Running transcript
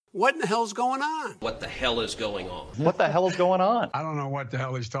What in the hell's going on? What the hell is going on? What the hell is going on? I don't know what the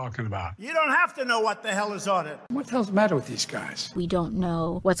hell he's talking about. You don't have to know what the hell is on it. What the hell's the matter with these guys? We don't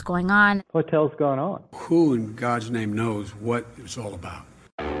know what's going on. What the hell's going on? Who in God's name knows what it's all about?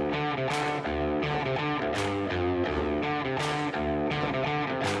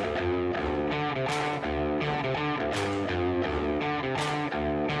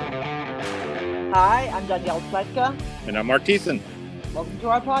 Hi, I'm Danielle Pletka. And I'm Mark Thiessen. Welcome to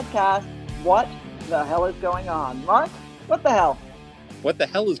our podcast, What the Hell is Going On? Mark, what the hell? What the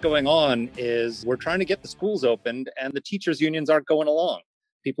hell is going on is we're trying to get the schools opened and the teachers' unions aren't going along.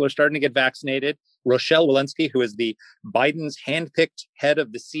 People are starting to get vaccinated. Rochelle Walensky, who is the Biden's handpicked head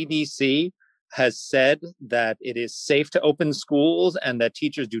of the CDC, has said that it is safe to open schools and that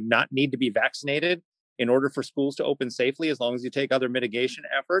teachers do not need to be vaccinated in order for schools to open safely, as long as you take other mitigation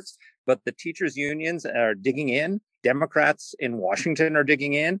efforts. But the teachers' unions are digging in. Democrats in Washington are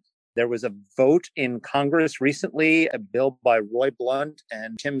digging in. There was a vote in Congress recently, a bill by Roy Blunt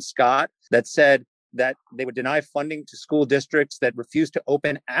and Tim Scott, that said that they would deny funding to school districts that refused to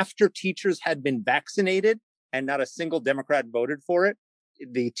open after teachers had been vaccinated, and not a single Democrat voted for it.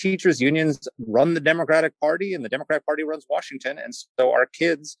 The teachers' unions run the Democratic Party, and the Democratic Party runs Washington. And so our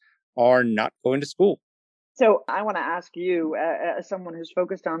kids are not going to school. So I want to ask you, as someone who's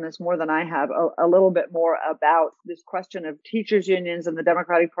focused on this more than I have, a little bit more about this question of teachers' unions and the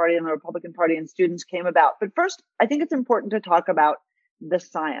Democratic Party and the Republican Party and students came about. But first, I think it's important to talk about the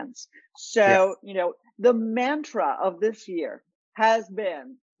science. So, the mantra of this year has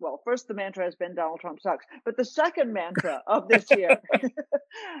been, well, first the mantra has been Donald Trump sucks, but the second mantra of this year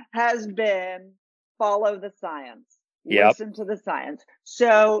has been follow the science. Listen to the science.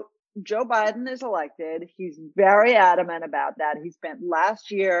 So Joe Biden is elected. He's very adamant about that. He spent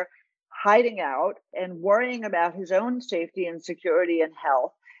last year hiding out and worrying about his own safety and security and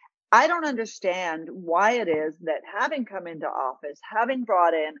health. I don't understand why it is that having come into office, having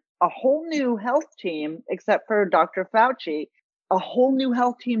brought in a whole new health team, except for Dr. Fauci, a whole new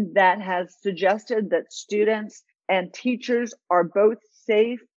health team that has suggested that students and teachers are both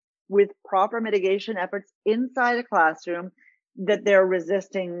safe with proper mitigation efforts inside a classroom, that they're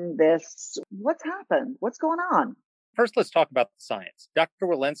resisting this. What's happened? What's going on? First, let's talk about the science. Dr.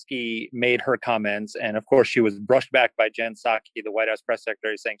 Walensky made her comments, and of course, she was brushed back by Jen Psaki, the White House press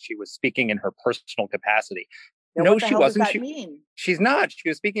secretary, saying she was speaking in her personal capacity. Now, no, what the she hell wasn't. Does that mean? She's not. She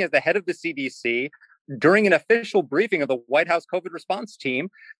was speaking as the head of the CDC during an official briefing of the White House COVID response team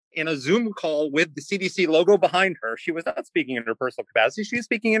in a Zoom call with the CDC logo behind her. She was not speaking in her personal capacity. She was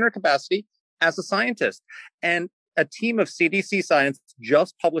speaking in her capacity as a scientist. And a team of CDC scientists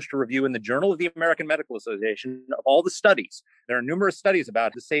just published a review in the Journal of the American Medical Association of all the studies. There are numerous studies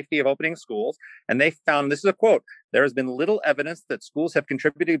about the safety of opening schools, and they found, this is a quote, there has been little evidence that schools have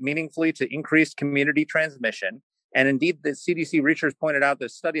contributed meaningfully to increased community transmission. And indeed, the CDC researchers pointed out that a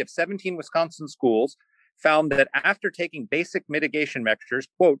study of 17 Wisconsin schools found that after taking basic mitigation measures,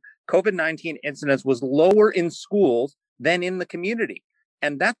 quote, COVID-19 incidence was lower in schools than in the community.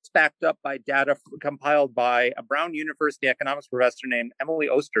 And that's backed up by data compiled by a Brown University economics professor named Emily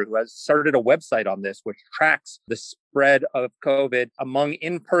Oster, who has started a website on this, which tracks the spread of COVID among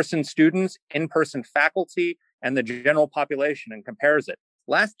in-person students, in-person faculty, and the general population, and compares it.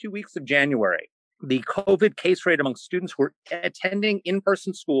 Last 2 weeks of January, the COVID case rate among students who were attending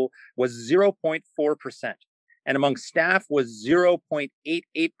in-person school was 0.4%, and among staff was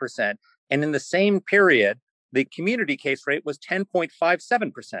 0.88%. And in the same period, the community case rate was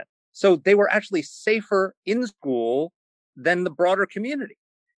 10.57%. So they were actually safer in school than the broader community.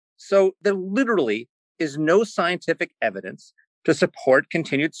 So there literally is no scientific evidence to support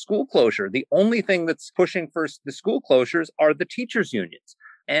continued school closure. The only thing that's pushing for the school closures are the teachers' unions.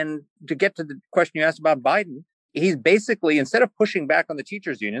 And to get to the question you asked about Biden, he's basically, instead of pushing back on the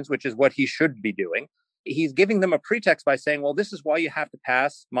teachers' unions, which is what he should be doing, he's giving them a pretext by saying, well, this is why you have to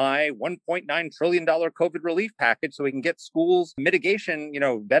pass my $1.9 trillion COVID relief package so we can get schools mitigation,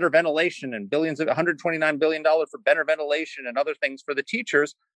 better ventilation and $129 billion for better ventilation and other things for the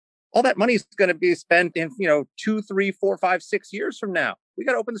teachers. All that money is going to be spent in, 2, 3, 4, 5, 6 years from now. We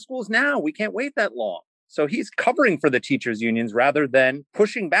got to open the schools now. We can't wait that long. So he's covering for the teachers' unions rather than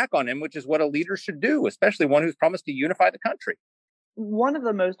pushing back on him, which is what a leader should do, especially one who's promised to unify the country. One of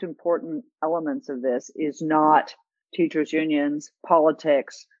the most important elements of this is not teachers' unions,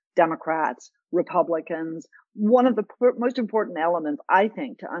 politics, Democrats, Republicans. One of the most important elements, I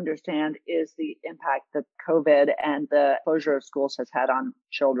think, to understand is the impact that COVID and the closure of schools has had on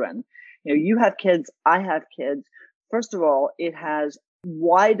children. You have kids, I have kids. First of all, it has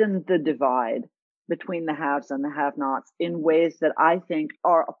widened the divide between the haves and the have-nots in ways that I think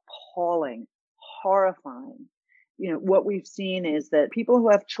are appalling, horrifying. What we've seen is that people who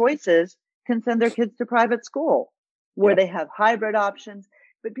have choices can send their kids to private school where they have hybrid options,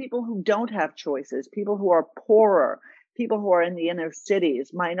 but people who don't have choices, people who are poorer, people who are in the inner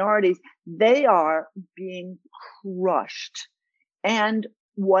cities, minorities, they are being crushed. And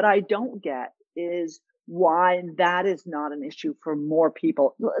what I don't get is why that is not an issue for more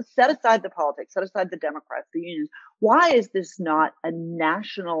people. Set aside the politics, set aside the Democrats, the unions. Why is this not a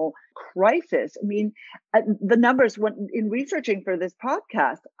national crisis? I mean, the numbers, in researching for this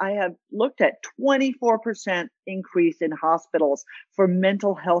podcast, I have looked at 24% increase in hospitals for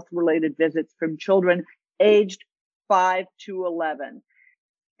mental health related visits from children aged 5 to 11.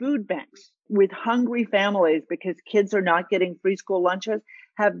 Food banks with hungry families because kids are not getting free school lunches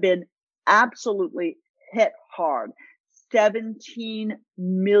have been absolutely hit hard. 17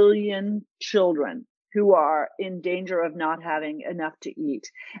 million children who are in danger of not having enough to eat.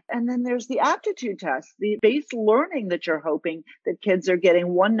 And then there's the aptitude test, the base learning that you're hoping that kids are getting.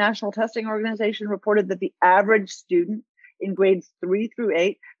 One national testing organization reported that the average student in grades 3 through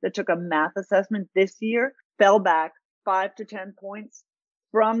 8 that took a math assessment this year fell back 5 to 10 points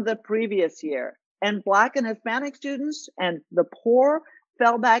from the previous year. And Black and Hispanic students and the poor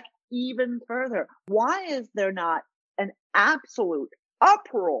fell back even further. Why is there not an absolute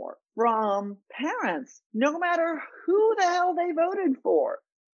uproar from parents, no matter who the hell they voted for?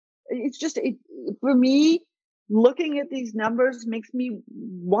 It's just, for me, looking at these numbers makes me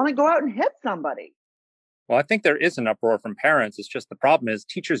want to go out and hit somebody. Well, I think there is an uproar from parents. It's just the problem is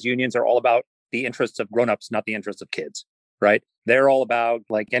teachers' unions are all about the interests of grown-ups, not the interests of kids, right? They're all about,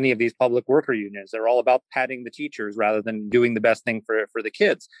 like any of these public worker unions, they're all about patting the teachers rather than doing the best thing for the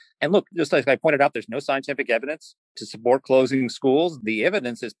kids. And look, just like I pointed out, there's no scientific evidence to support closing schools. The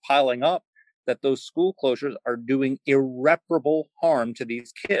evidence is piling up that those school closures are doing irreparable harm to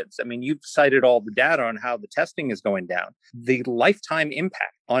these kids. I mean, you've cited all the data on how the testing is going down. The lifetime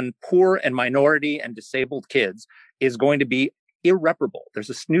impact on poor and minority and disabled kids is going to be irreparable. There's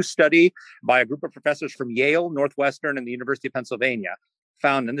a new study by a group of professors from Yale, Northwestern, and the University of Pennsylvania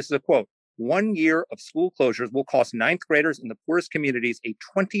found, and this is a quote, 1 year of school closures will cost ninth graders in the poorest communities a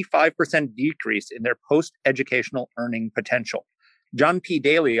 25% decrease in their post-educational earning potential. John P.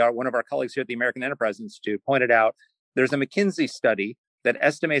 Daly, one of our colleagues here at the American Enterprise Institute, pointed out there's a McKinsey study that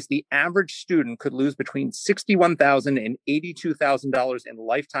estimates the average student could lose between $61,000 and $82,000 in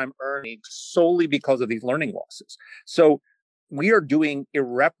lifetime earnings solely because of these learning losses. So we are doing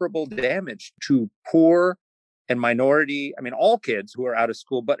irreparable damage to poor and minority, I mean, all kids who are out of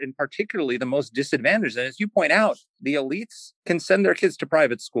school, but in particularly the most disadvantaged. And as you point out, the elites can send their kids to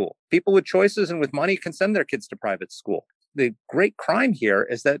private school. People with choices and with money can send their kids to private school. The great crime here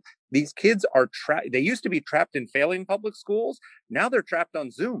is that these kids are they used to be trapped in failing public schools. Now they're trapped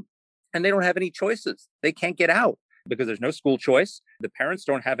on Zoom and they don't have any choices. They can't get out because there's no school choice. The parents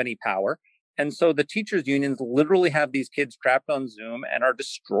don't have any power. And so the teachers' unions literally have these kids trapped on Zoom and are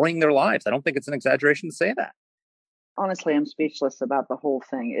destroying their lives. I don't think it's an exaggeration to say that. Honestly, I'm speechless about the whole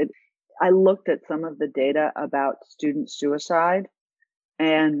thing. I looked at some of the data about student suicide,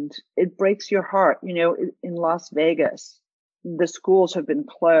 and it breaks your heart. You know, in Las Vegas, the schools have been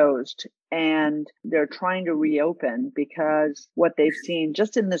closed and they're trying to reopen because what they've seen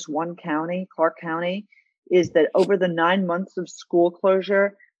just in this one county, Clark County, is that over the 9 months of school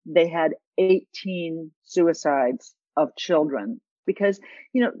closure, they had 18 suicides of children because,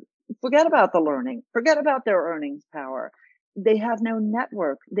 you know, forget about the learning, forget about their earnings power. They have no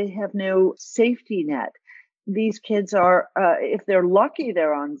network. They have no safety net. These kids are, if they're lucky,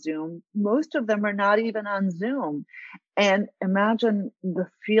 they're on Zoom. Most of them are not even on Zoom. And imagine the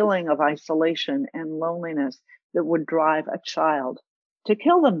feeling of isolation and loneliness that would drive a child to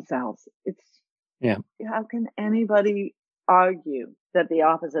kill themselves. How can anybody argue that the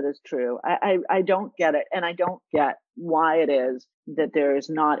opposite is true? I don't get it. And I don't get why it is that there is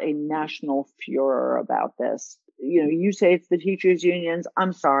not a national furor about this. You know, you say it's the teachers' unions.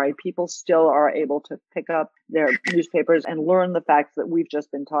 I'm sorry. People still are able to pick up their newspapers and learn the facts that we've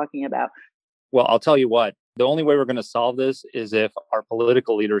just been talking about. Well, I'll tell you what, the only way we're going to solve this is if our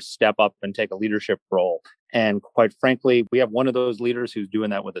political leaders step up and take a leadership role. And quite frankly, we have one of those leaders who's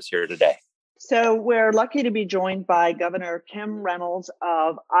doing that with us here today. So we're lucky to be joined by Governor Kim Reynolds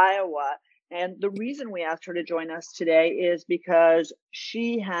of Iowa. And the reason we asked her to join us today is because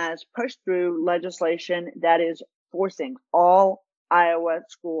she has pushed through legislation that is forcing all Iowa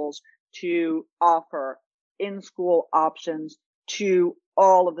schools to offer in-school options to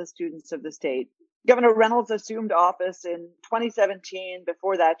all of the students of the state. Governor Reynolds assumed office in 2017.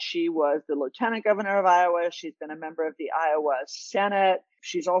 Before that, she was the lieutenant governor of Iowa. She's been a member of the Iowa Senate.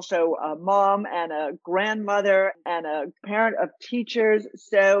 She's also a mom and a grandmother and a parent of teachers.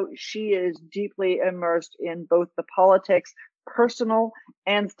 So she is deeply immersed in both the politics, personal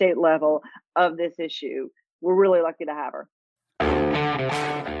and state level, of this issue. We're really lucky to have her.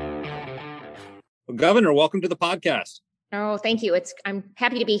 Well, Governor, welcome to the podcast. Oh, thank you. I'm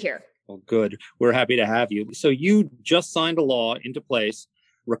happy to be here. Well, good. We're happy to have you. So you just signed a law into place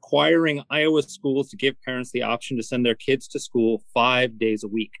requiring Iowa schools to give parents the option to send their kids to school 5 days a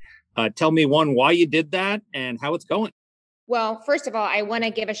week. Tell me, one, why you did that and how it's going. Well, first of all, I want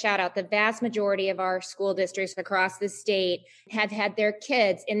to give a shout out. The vast majority of our school districts across the state have had their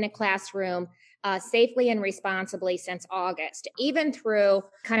kids in the classroom safely and responsibly since August. Even through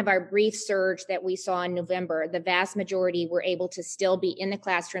kind of our brief surge that we saw in November, the vast majority were able to still be in the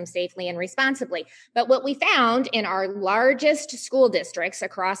classroom safely and responsibly. But what we found in our largest school districts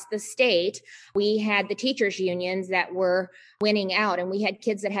across the state, we had the teachers unions that were winning out, and we had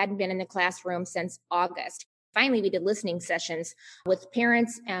kids that hadn't been in the classroom since August. Finally, we did listening sessions with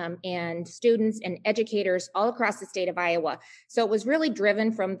parents and students and educators all across the state of Iowa. So it was really driven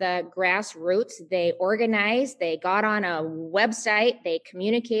from the grassroots. They organized, they got on a website, they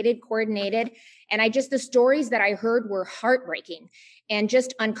communicated, coordinated. And the stories that I heard were heartbreaking and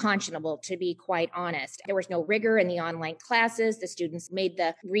just unconscionable, to be quite honest. There was no rigor in the online classes. The students made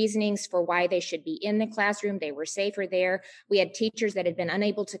the reasonings for why they should be in the classroom. They were safer there. We had teachers that had been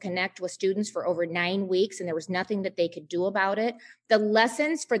unable to connect with students for over 9 weeks, and there was nothing that they could do about it. The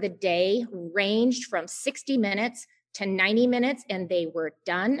lessons for the day ranged from 60 minutes to 90 minutes, and they were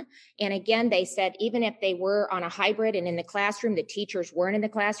done. And again, they said, even if they were on a hybrid and in the classroom, the teachers weren't in the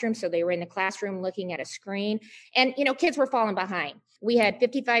classroom. So they were in the classroom looking at a screen, and, kids were falling behind. We had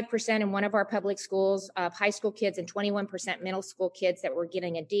 55% in one of our public schools of high school kids and 21% middle school kids that were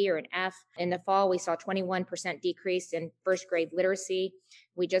getting a D or an F. In the fall, we saw 21% decrease in first grade literacy.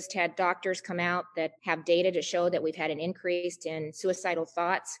 We just had doctors come out that have data to show that we've had an increase in suicidal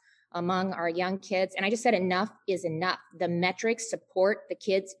thoughts among our young kids. And I just said, enough is enough. The metrics support the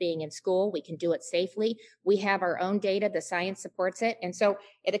kids being in school. We can do it safely. We have our own data. The science supports it. And so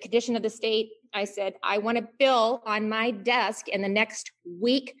at the condition of the state, I said, I want a bill on my desk in the next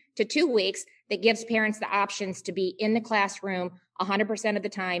week to 2 weeks that gives parents the options to be in the classroom 100% of the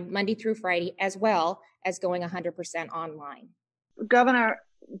time, Monday through Friday, as well as going 100% online. Governor,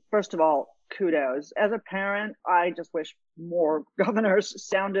 first of all, kudos. As a parent, I just wish more governors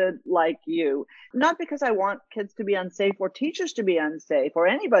sounded like you. Not because I want kids to be unsafe or teachers to be unsafe or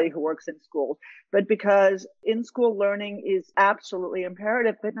anybody who works in schools, but because in-school learning is absolutely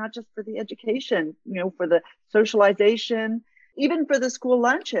imperative, but not just for the education, for the socialization, even for the school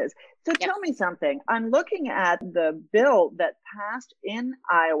lunches. So tell me something. I'm looking at the bill that passed in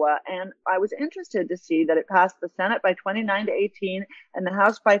Iowa, and I was interested to see that it passed the Senate by 29-18 and the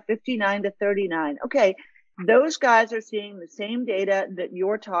House by 59-39. Okay, those guys are seeing the same data that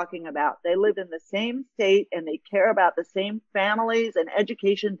you're talking about. They live in the same state and they care about the same families and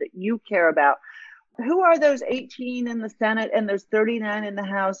education that you care about. Who are those 18 in the Senate and those 39 in the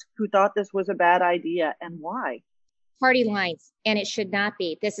House who thought this was a bad idea, and why? Party lines, and it should not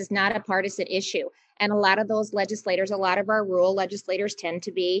be. This is not a partisan issue. And a lot of those legislators, a lot of our rural legislators tend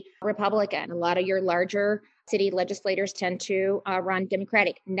to be Republican. A lot of your larger city legislators tend to run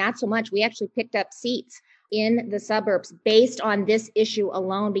Democratic. Not so much. We actually picked up seats in the suburbs based on this issue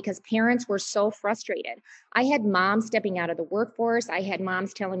alone because parents were so frustrated. I had moms stepping out of the workforce. I had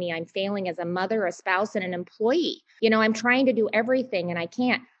moms telling me I'm failing as a mother, a spouse, and an employee. I'm trying to do everything and I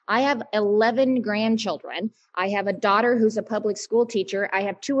can't. I have 11 grandchildren. I have a daughter who's a public school teacher. I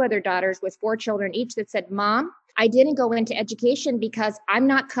have 2 other daughters with 4 children each that said, Mom, I didn't go into education because I'm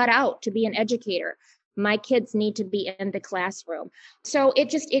not cut out to be an educator. My kids need to be in the classroom. So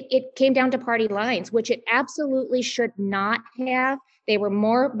it came down to party lines, which it absolutely should not have. They were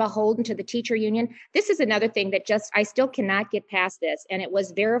more beholden to the teacher union. This is another thing that I still cannot get past this. And it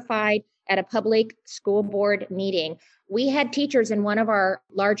was verified at a public school board meeting. We had teachers in one of our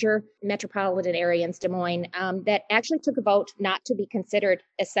larger metropolitan areas, Des Moines, that actually took a vote not to be considered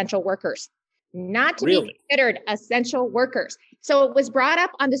essential workers. Not to be considered essential workers. So it was brought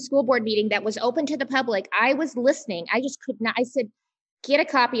up on the school board meeting that was open to the public. I was listening. I just could not. I said, get a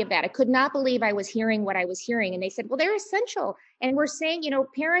copy of that. I could not believe I was hearing what I was hearing. And they said, well, they're essential. And we're saying,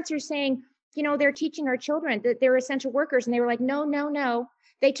 parents are saying, they're teaching our children that they're essential workers. And they were like, no.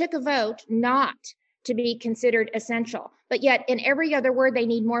 They took a vote not to be considered essential. But yet in every other word, they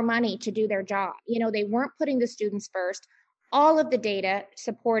need more money to do their job. They weren't putting the students first. all of the data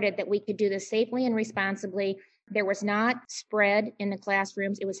supported that we could do this safely and responsibly. There was not spread in the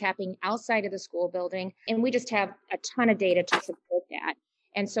classrooms. It was happening outside of the school building. And we just have a ton of data to support that.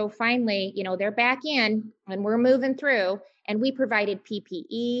 And so finally, they're back in and we're moving through, and we provided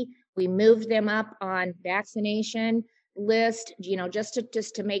PPE. We moved them up on vaccination list, just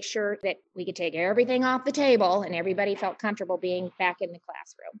to make sure that we could take everything off the table and everybody felt comfortable being back in the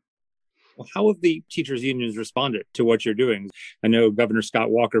classroom. Well, how have the teachers' unions responded to what you're doing? I know Governor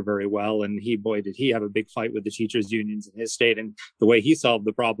Scott Walker very well, and did he have a big fight with the teachers' unions in his state. And the way he solved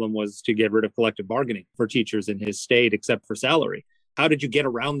the problem was to get rid of collective bargaining for teachers in his state, except for salary. How did you get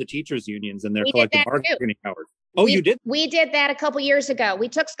around the teachers' unions and their collective bargaining powers? Oh, you did? We did that a couple years ago. We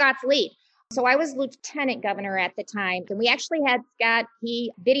took Scott's lead. So I was lieutenant governor at the time, and we actually had Scott,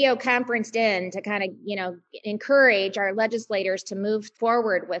 he video conferenced in to kind of, encourage our legislators to move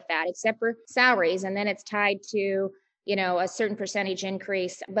forward with that, except for salaries. And then it's tied to, a certain percentage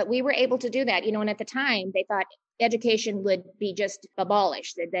increase. But we were able to do that, and at the time they thought education would be just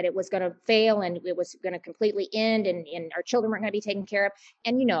abolished, that it was going to fail and it was going to completely end and our children weren't going to be taken care of.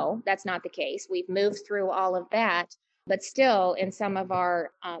 And, that's not the case. We've moved through all of that. But still, in some of our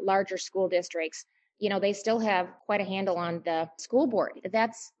larger school districts, they still have quite a handle on the school board.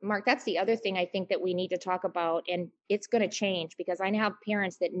 That's the other thing I think that we need to talk about. And it's going to change, because I now have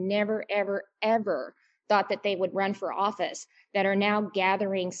parents that never, ever, ever thought that they would run for office that are now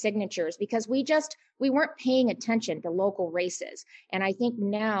gathering signatures because we weren't paying attention to local races. And I think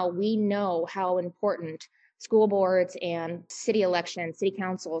now we know how important school boards and city elections, city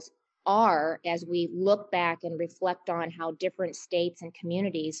councils are as we look back and reflect on how different states and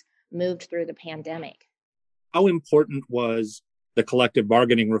communities moved through the pandemic. How important was the collective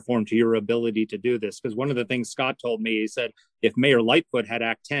bargaining reform to your ability to do this? Because one of the things Scott told me, he said, if Mayor Lightfoot had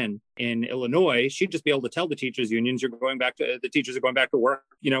Act 10 in Illinois, she'd just be able to tell the teachers unions, the teachers are going back to work,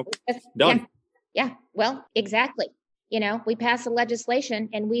 done. Yeah, well, exactly. We passed the legislation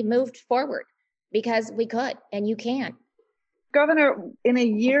and we moved forward because we could, and you can. Governor, in a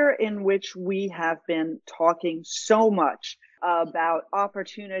year in which we have been talking so much about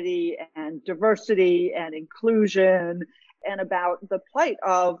opportunity and diversity and inclusion and about the plight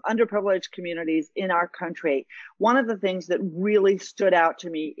of underprivileged communities in our country, one of the things that really stood out to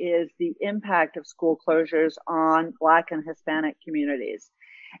me is the impact of school closures on Black and Hispanic communities.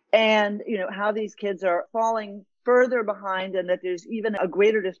 And, how these kids are falling further behind, and that there's even a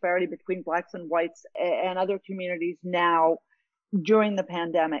greater disparity between Blacks and whites and other communities now during the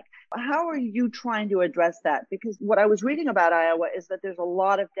pandemic. How are you trying to address that? Because what I was reading about Iowa is that there's a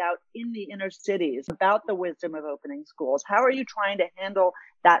lot of doubt in the inner cities about the wisdom of opening schools. How are you trying to handle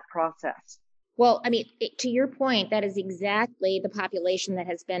that process? Well, to your point, that is exactly the population that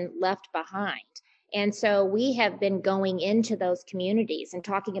has been left behind. And so we have been going into those communities and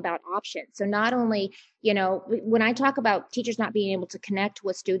talking about options. So not only, when I talk about teachers not being able to connect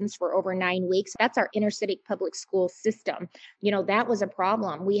with students for over 9 weeks, that's our inner city public school system. That was a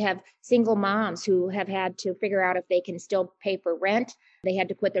problem. We have single moms who have had to figure out if they can still pay for rent. They had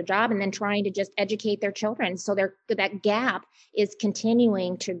to quit their job and then trying to just educate their children. So that gap is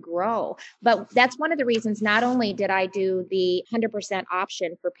continuing to grow. But that's one of the reasons, not only did I do the 100%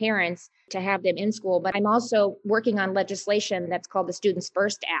 option for parents to have them in school, but I'm also working on legislation that's called the Students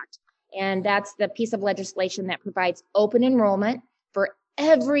First Act. And that's the piece of legislation that provides open enrollment for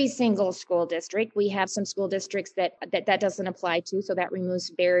every single school district. We have some school districts that doesn't apply to, so that removes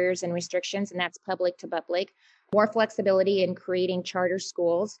barriers and restrictions, and that's public to public. More flexibility in creating charter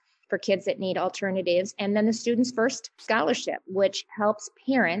schools for kids that need alternatives. And then the Students First Scholarship, which helps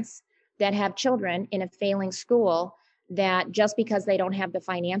parents that have children in a failing school that just because they don't have the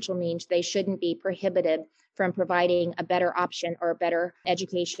financial means, they shouldn't be prohibited from providing a better option or a better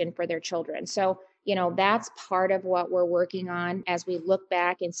education for their children. So, that's part of what we're working on as we look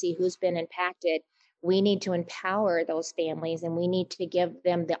back and see who's been impacted. We need to empower those families, and we need to give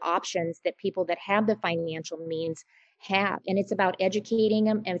them the options that people that have the financial means have. And it's about educating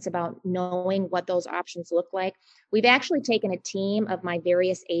them, and it's about knowing what those options look like. We've actually taken a team of my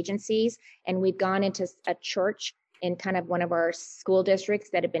various agencies, and we've gone into a church in kind of one of our school districts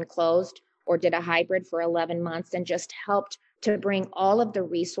that had been closed or did a hybrid for 11 months and just helped to bring all of the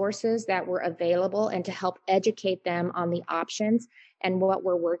resources that were available and to help educate them on the options and what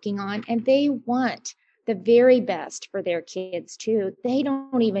we're working on. And they want the very best for their kids too. They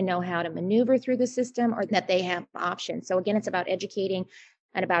don't even know how to maneuver through the system or that they have options. So again, it's about educating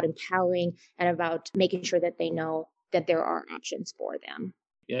and about empowering and about making sure that they know that there are options for them.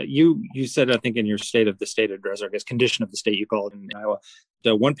 Yeah, you said, I think in your state of the state address, or I guess condition of the state, you call it in Iowa,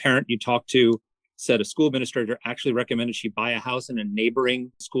 the one parent you talked to said a school administrator actually recommended she buy a house in a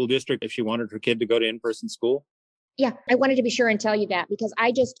neighboring school district if she wanted her kid to go to in-person school? Yeah, I wanted to be sure and tell you that because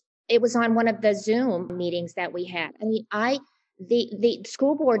it was on one of the Zoom meetings that we had. I mean, the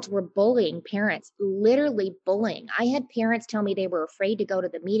school boards were bullying parents, literally bullying. I had parents tell me they were afraid to go to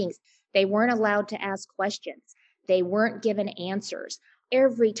the meetings. They weren't allowed to ask questions. They weren't given answers.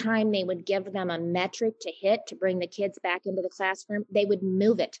 Every time they would give them a metric to hit to bring the kids back into the classroom, they would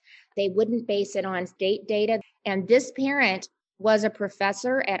move it. They wouldn't base it on state data. And this parent was a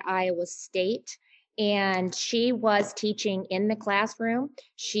professor at Iowa State, and she was teaching in the classroom.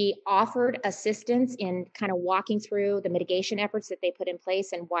 She offered assistance in kind of walking through the mitigation efforts that they put in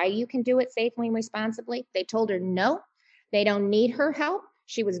place and why you can do it safely and responsibly. They told her no, they don't need her help.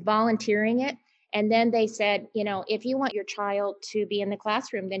 She was volunteering it. And then they said, if you want your child to be in the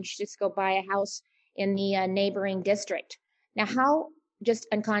classroom, then you should just go buy a house in the neighboring district. Now, how just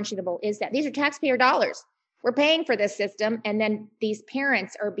unconscionable is that? These are taxpayer dollars. We're paying for this system, and then these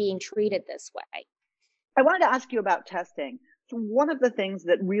parents are being treated this way. I wanted to ask you about testing. So one of the things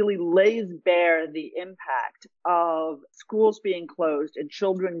that really lays bare the impact of schools being closed and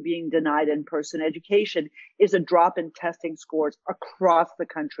children being denied in-person education is a drop in testing scores across the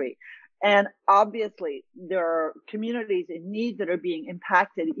country. And obviously, there are communities in need that are being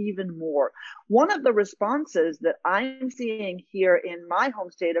impacted even more. One of the responses that I'm seeing here in my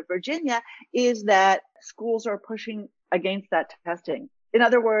home state of Virginia is that schools are pushing against that testing. In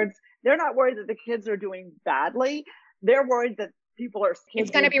other words, they're not worried that the kids are doing badly. They're worried that people are...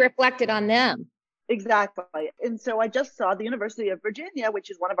 It's going to be reflected on them. Exactly. And so I just saw the University of Virginia, which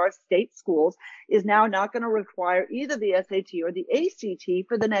is one of our state schools, is now not going to require either the SAT or the ACT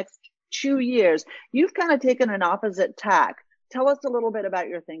for the next 2 years. You've kind of taken an opposite tack. Tell us a little bit about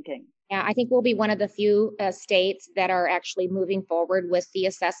your thinking. Yeah, I think we'll be one of the few states that are actually moving forward with the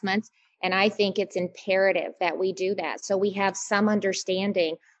assessments. And I think it's imperative that we do that. So we have some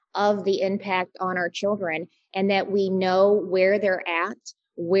understanding of the impact on our children and that we know where they're at,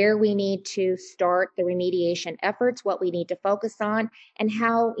 where we need to start the remediation efforts, what we need to focus on, and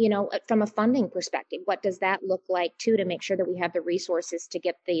how, from a funding perspective, what does that look like too, to make sure that we have the resources to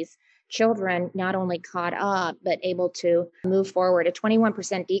get these children not only caught up, but able to move forward. A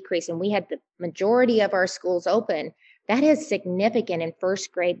 21% decrease, and we had the majority of our schools open. That is significant in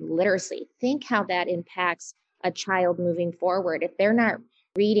first grade literacy. Think how that impacts a child moving forward. If they're not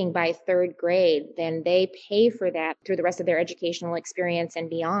reading by third grade, then they pay for that through the rest of their educational experience and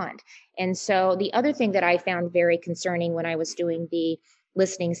beyond. And so the other thing that I found very concerning when I was doing the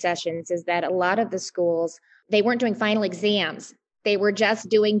listening sessions is that a lot of the schools, they weren't doing final exams. They were just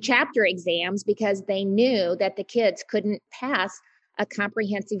doing chapter exams because they knew that the kids couldn't pass a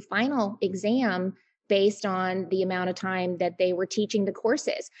comprehensive final exam based on the amount of time that they were teaching the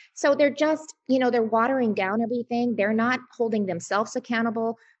courses. So they're just, they're watering down everything. They're not holding themselves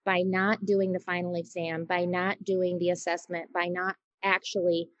accountable by not doing the final exam, by not doing the assessment, by not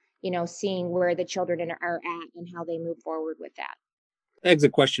actually, seeing where the children are at and how they move forward with that.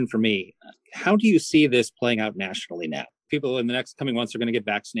 Exit question for me. How do you see this playing out nationally now? People in the next coming months are going to get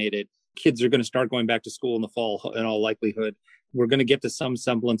vaccinated. Kids are going to start going back to school in the fall in all likelihood. We're going to get to some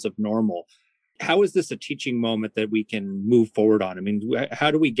semblance of normal. How is this a teaching moment that we can move forward on? I mean,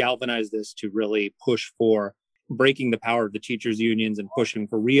 how do we galvanize this to really push for breaking the power of the teachers' unions and pushing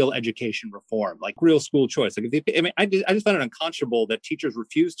for real education reform, like real school choice? I just find it unconscionable that teachers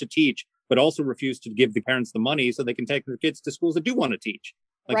refuse to teach, but also refuse to give the parents the money so they can take their kids to schools that do want to teach.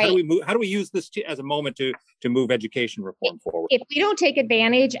 Like, right. How do we use this as a moment to move education reform forward? If we don't take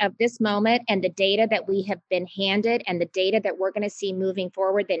advantage of this moment and the data that we have been handed and the data that we're going to see moving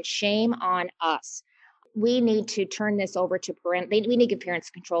forward, then shame on us. We need to turn this over to parents. We need to give parents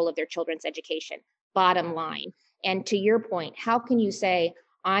control of their children's education, bottom line. And to your point, how can you say,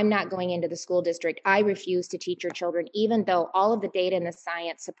 I'm not going into the school district, I refuse to teach your children, even though all of the data and the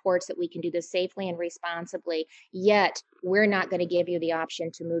science supports that we can do this safely and responsibly, yet we're not going to give you the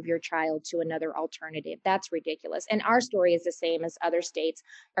option to move your child to another alternative. That's ridiculous. And our story is the same as other states.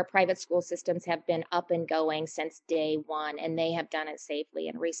 Our private school systems have been up and going since day one, and they have done it safely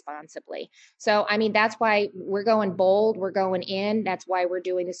and responsibly. So, that's why we're going bold, we're going in. That's why we're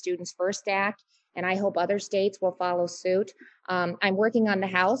doing the Students First Act. And I hope other states will follow suit. I'm working on the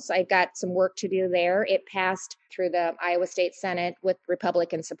House. I've got some work to do there. It passed through the Iowa State Senate with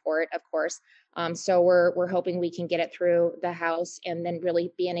Republican support, of course. So we're hoping we can get it through the House and then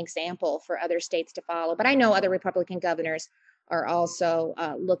really be an example for other states to follow. But I know other Republican governors are also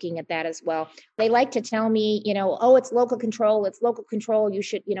looking at that as well. They like to tell me, it's local control. It's local control. You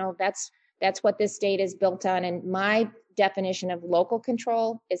should, that's what this state is built on. And my definition of local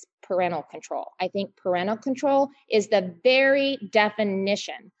control is parental control. I think parental control is the very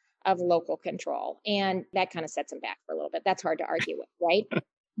definition of local control. And that kind of sets them back for a little bit. That's hard to argue with, right?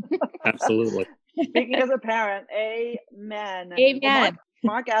 Absolutely. Speaking as a parent, amen. Amen. Well,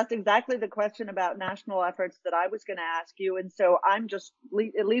 Mark asked exactly the question about national efforts that I was going to ask you. And so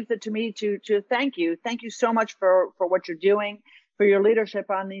it leaves it to me to thank you. Thank you so much for what you're doing, for your leadership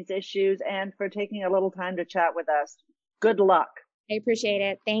on these issues, and for taking a little time to chat with us. Good luck. I appreciate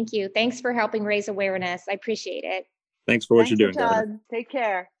it. Thank you. Thanks for helping raise awareness. I appreciate it. Thanks for what Thanks, you're doing, Todd. Governor. Take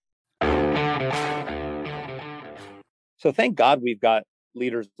care. So thank God we've got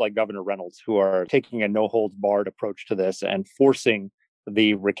leaders like Governor Reynolds who are taking a no-holds-barred approach to this and forcing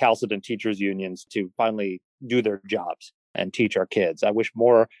the recalcitrant teachers unions to finally do their jobs and teach our kids. I wish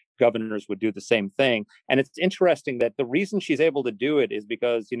more governors would do the same thing. And it's interesting that the reason she's able to do it is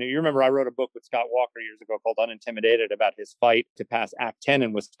because, you remember I wrote a book with Scott Walker years ago called Unintimidated about his fight to pass Act 10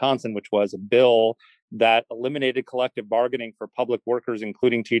 in Wisconsin, which was a bill that eliminated collective bargaining for public workers,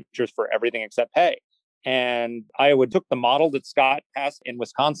 including teachers, for everything except pay. And Iowa took the model that Scott passed in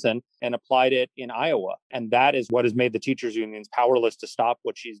Wisconsin and applied it in Iowa. And that is what has made the teachers unions powerless to stop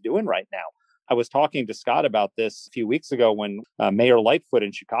what she's doing right now. I was talking to Scott about this a few weeks ago when Mayor Lightfoot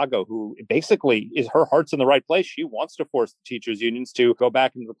in Chicago, who basically is her heart's in the right place. She wants to force the teachers unions to go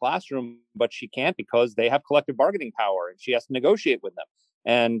back into the classroom, but she can't because they have collective bargaining power and she has to negotiate with them.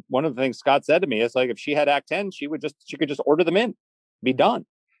 And one of the things Scott said to me is like, if she had Act 10, she could just order them in, be done.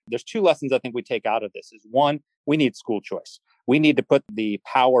 There's two lessons I think we take out of this is one, we need school choice. We need to put the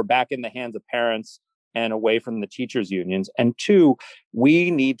power back in the hands of parents and away from the teachers unions. And two, we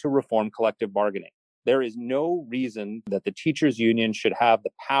need to reform collective bargaining. There is no reason that the teachers union should have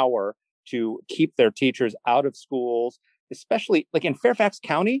the power to keep their teachers out of schools, especially like in Fairfax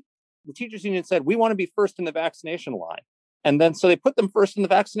County, the teachers union said, we want to be first in the vaccination line. And then so they put them first in the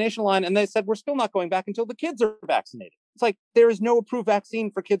vaccination line and they said, we're still not going back until the kids are vaccinated. It's like, there is no approved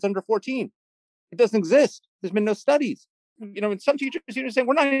vaccine for kids under 14. It doesn't exist. There's been no studies. And some teachers unions saying,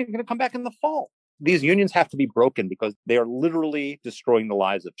 we're not even going to come back in the fall. These unions have to be broken because they are literally destroying the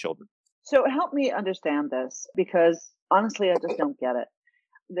lives of children. So help me understand this, because honestly, I just don't get it.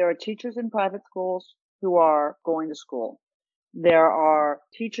 There are teachers in private schools who are going to school. There are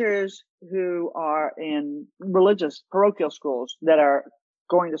teachers who are in religious parochial schools that are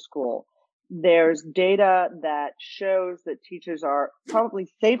going to school. There's data that shows that teachers are probably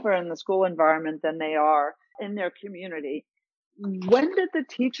safer in the school environment than they are in their community. When did the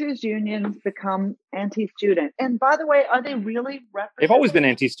teachers unions become anti-student? And by the way, are they really representative? They've always been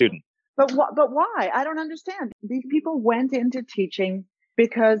anti-student. But why? I don't understand. These people went into teaching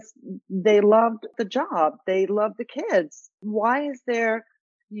because they loved the job. They loved the kids. Why is there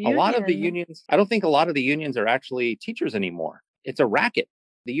a lot of the unions? I don't think a lot of the unions are actually teachers anymore. It's a racket.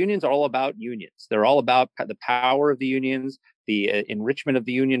 The unions are all about unions. They're all about the power of the unions, the enrichment of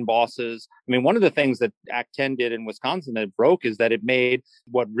the union bosses. I mean, one of the things that Act 10 did in Wisconsin that broke is that it made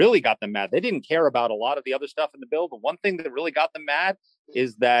what really got them mad. They didn't care about a lot of the other stuff in the bill. The one thing that really got them mad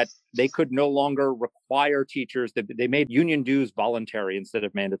is that they could no longer require teachers. They made union dues voluntary instead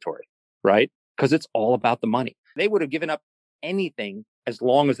of mandatory, right? Because it's all about the money. They would have given up anything as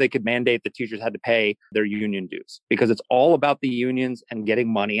long as they could mandate that teachers had to pay their union dues, because it's all about the unions and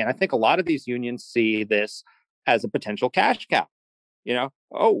getting money. And I think a lot of these unions see this as a potential cash cow.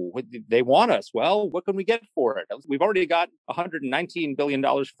 Oh, they want us. Well, what can we get for it? We've already got $119 billion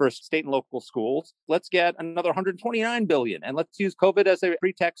for state and local schools. Let's get another $129 billion. And let's use COVID as a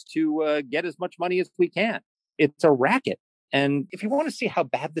pretext to get as much money as we can. It's a racket. And if you want to see how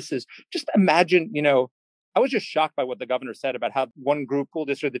bad this is, just imagine, I was just shocked by what the governor said about how one group, school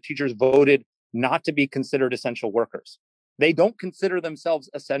district, the teachers voted not to be considered essential workers. They don't consider themselves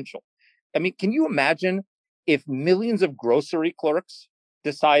essential. I mean, can you imagine if millions of grocery clerks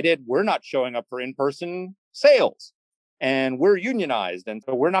decided we're not showing up for in-person sales and we're unionized and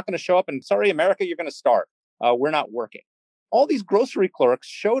so we're not going to show up and sorry, America, you're going to starve. We're not working. All these grocery clerks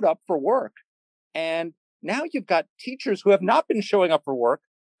showed up for work. And now you've got teachers who have not been showing up for work,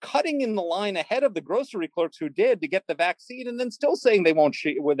 cutting in the line ahead of the grocery clerks who did to get the vaccine and then still saying they won't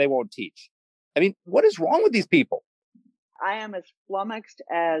teach. I mean, what is wrong with these people? I am as flummoxed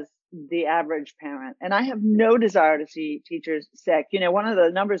as the average parent, and I have no desire to see teachers sick. One of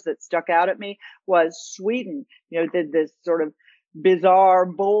the numbers that stuck out at me was Sweden, did this sort of bizarre,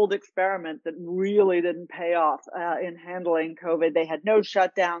 bold experiment that really didn't pay off in handling COVID. They had no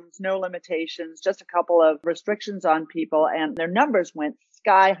shutdowns, no limitations, just a couple of restrictions on people, and their numbers went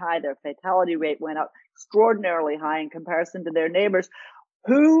sky high. Their fatality rate went up extraordinarily high in comparison to their neighbors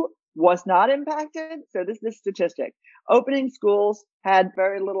who was not impacted. So this statistic, Opening schools had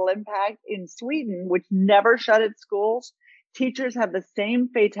very little impact. In Sweden, which never shut its schools, teachers have the same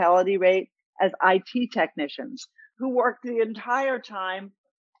fatality rate as IT technicians who work the entire time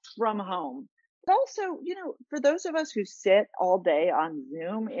from home. But also, for those of us who sit all day on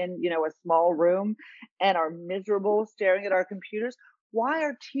Zoom in, a small room and are miserable staring at our computers, why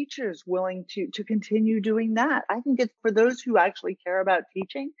are teachers willing to continue doing that? I think it's for those who actually care about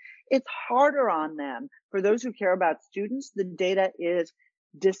teaching, it's harder on them. For those who care about students, the data is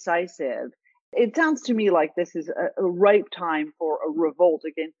decisive. It sounds to me like this is a ripe time for a revolt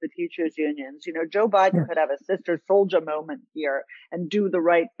against the teachers' unions. Joe Biden could have a Sister Soldier moment here and do the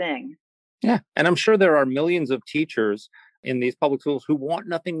right thing. Yeah. And I'm sure there are millions of teachers in these public schools who want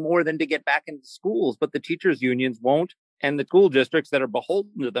nothing more than to get back into schools, but the teachers' unions won't. And the school districts that are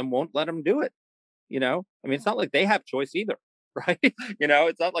beholden to them won't let them do it. It's not like they have choice either, right?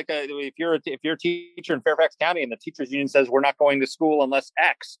 It's not like if you're a teacher in Fairfax County and the teachers union says we're not going to school unless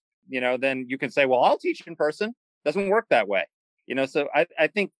X, then you can say, well, I'll teach in person. Doesn't work that way. So I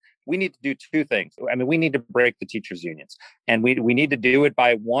think we need to do two things. We need to break the teachers unions, and we need to do it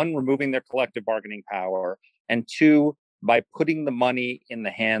by, one, removing their collective bargaining power, and two, by putting the money in the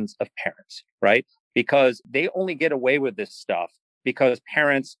hands of parents, right? Because they only get away with this stuff because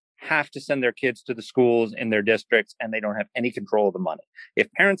parents have to send their kids to the schools in their districts and they don't have any control of the money. If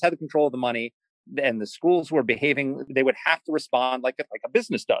parents had the control of the money and the schools were behaving, they would have to respond like a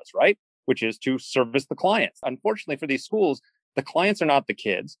business does, right? Which is to service the clients. Unfortunately for these schools, the clients are not the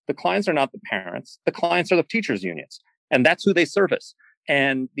kids. The clients are not the parents. The clients are the teachers unions. And that's who they service.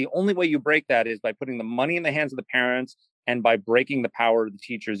 And the only way you break that is by putting the money in the hands of the parents and by breaking the power of the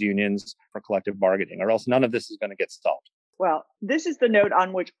teachers unions for collective bargaining, or else none of this is going to get solved. Well, this is the note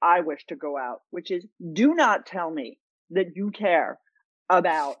on which I wish to go out, which is, do not tell me that you care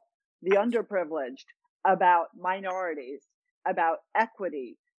about the underprivileged, about minorities, about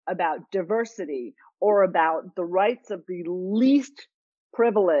equity, about diversity, or about the rights of the least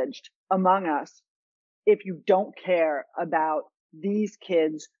privileged among us if you don't care about these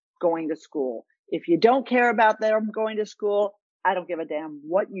kids going to school. If you don't care about them going to school, I don't give a damn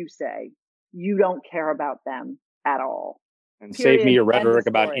what you say. You don't care about them at all. And Period. Save me your End rhetoric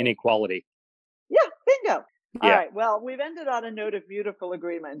of about story. inequality. Yeah, bingo. Yeah. All right. Well, we've ended on a note of beautiful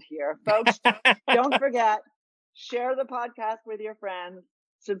agreement here. Folks, don't forget, share the podcast with your friends,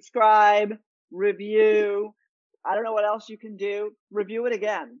 subscribe, review. I don't know what else you can do. Review it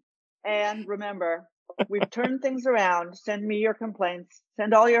again. And remember, we've turned things around. Send me your complaints.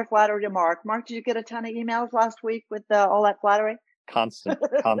 Send all your flattery to Mark. Mark, did you get a ton of emails last week with all that flattery? A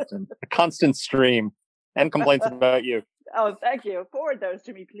constant stream and complaints about you. Oh, thank you. Forward those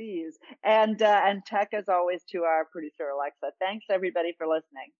to me, please. And tech, as always, to our producer, Alexa. Thanks, everybody, for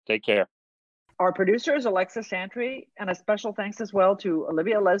listening. Take care. Our producer is Alexa Santry, and a special thanks as well to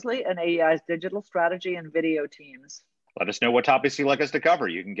Olivia Leslie and AEI's digital strategy and video teams. Let us know what topics you'd like us to cover.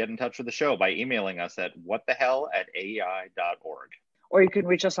 You can get in touch with the show by emailing us at whatthehell@aei.org. Or you can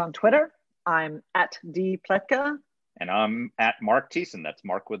reach us on Twitter. I'm at dpletka. And I'm at Mark Thiessen. That's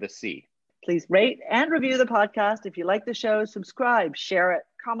Mark with a C. Please rate and review the podcast. If you like the show, subscribe, share it,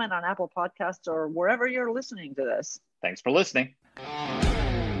 comment on Apple Podcasts or wherever you're listening to this. Thanks for listening.